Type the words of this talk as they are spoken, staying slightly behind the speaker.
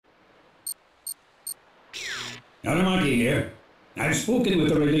Aramaki here. I've spoken with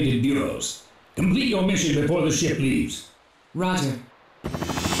the related bureaus. Complete your mission before the ship leaves. Roger.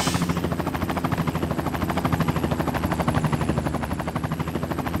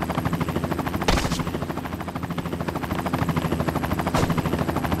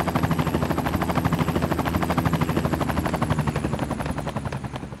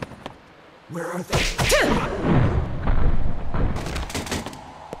 Where are they?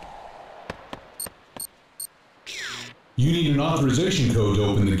 You need an authorization code to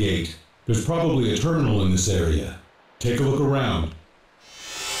open the gate. There's probably a terminal in this area. Take a look around.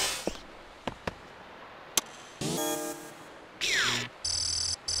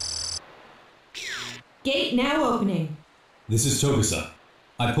 Gate now opening. This is Togasa.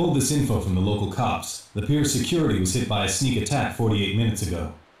 I pulled this info from the local cops. The pier's security was hit by a sneak attack 48 minutes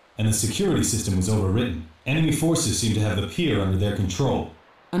ago, and the security system was overwritten. Enemy forces seem to have the pier under their control.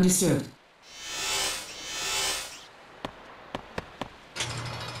 Understood.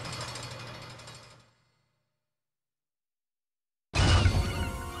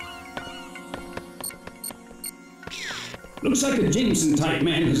 Looks like a Jameson-type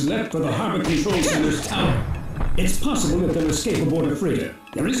man has left for the Harbor Control Center's tower. It's possible that they'll escape aboard a freighter.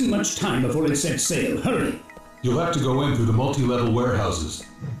 There isn't much time before it sets sail. Hurry! You'll have to go in through the multi-level warehouses.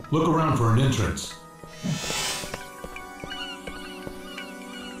 Look around for an entrance.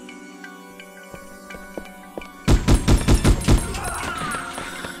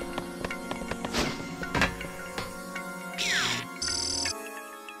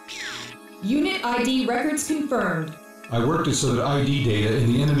 Unit ID records confirmed. I worked it so that ID data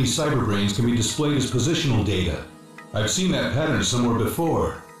in the enemy cyberbrains can be displayed as positional data. I've seen that pattern somewhere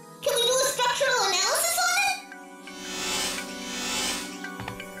before. Can we do a structural analysis on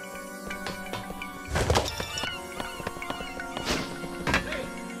it? Hey,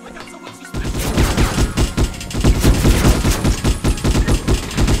 I got someone suspicious.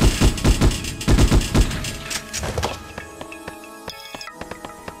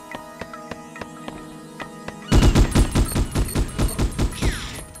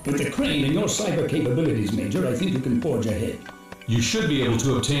 With the crane and your cyber capabilities, Major, I think you can forge ahead. You should be able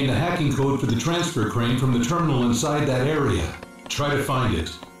to obtain the hacking code for the transfer crane from the terminal inside that area. Try to find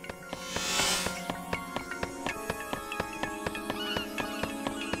it.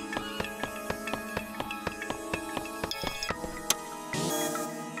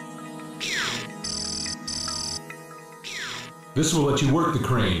 This will let you work the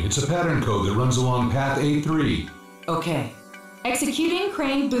crane. It's a pattern code that runs along path A3. Okay. Executing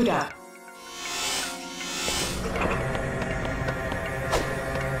crane boot up.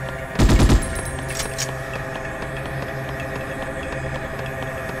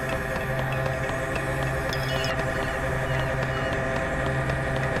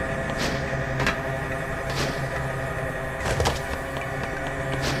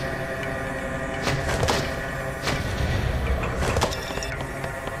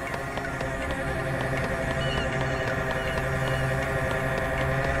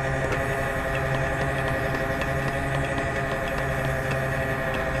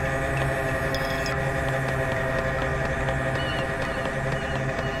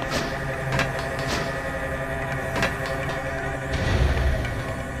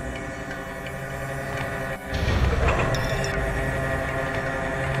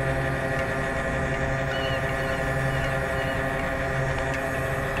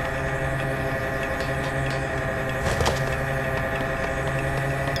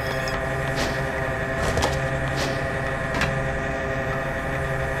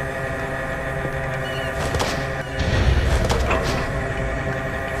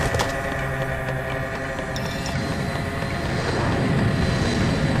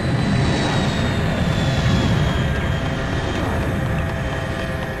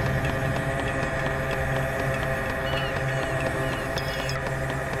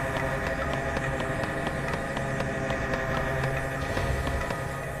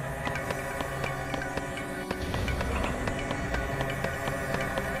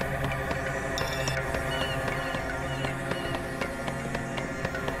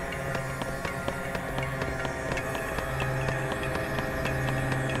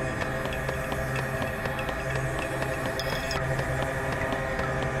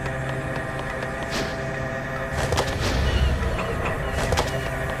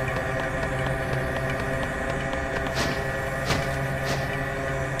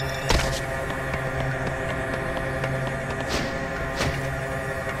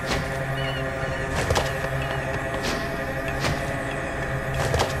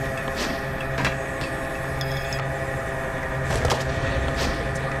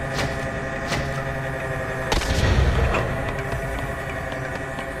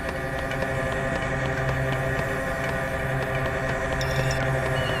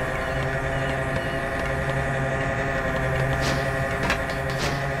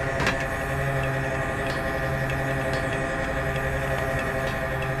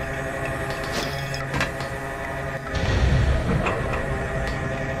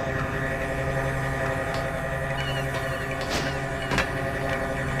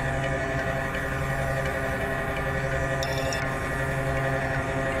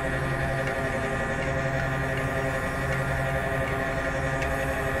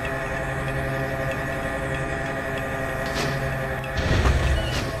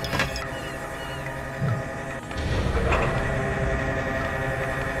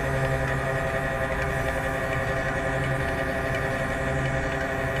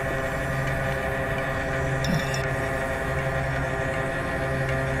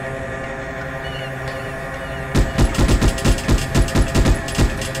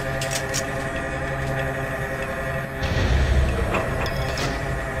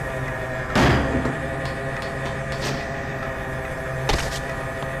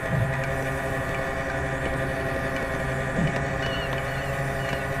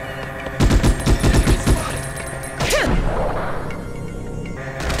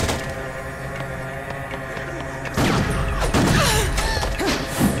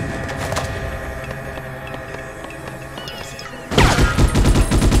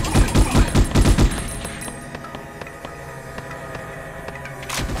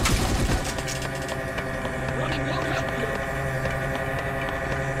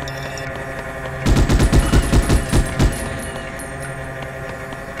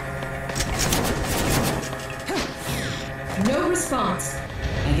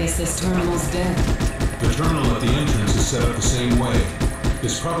 Access terminal's dead. The terminal at the entrance is set up the same way.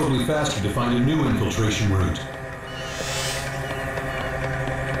 It's probably faster to find a new infiltration route.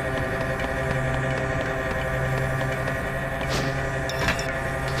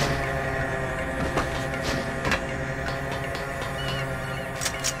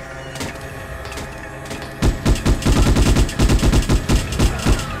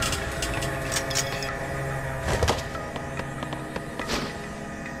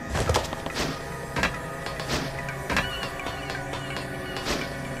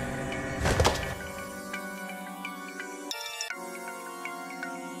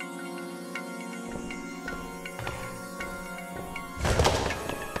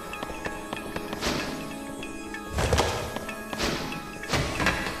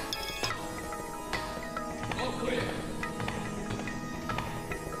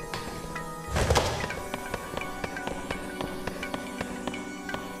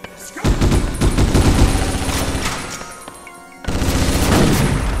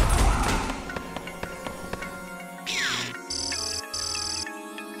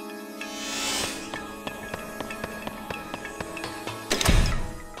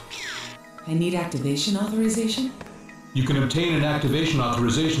 I need activation authorization? You can obtain an activation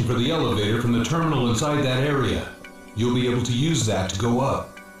authorization for the elevator from the terminal inside that area. You'll be able to use that to go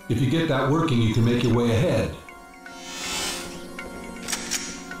up. If you get that working, you can make your way ahead.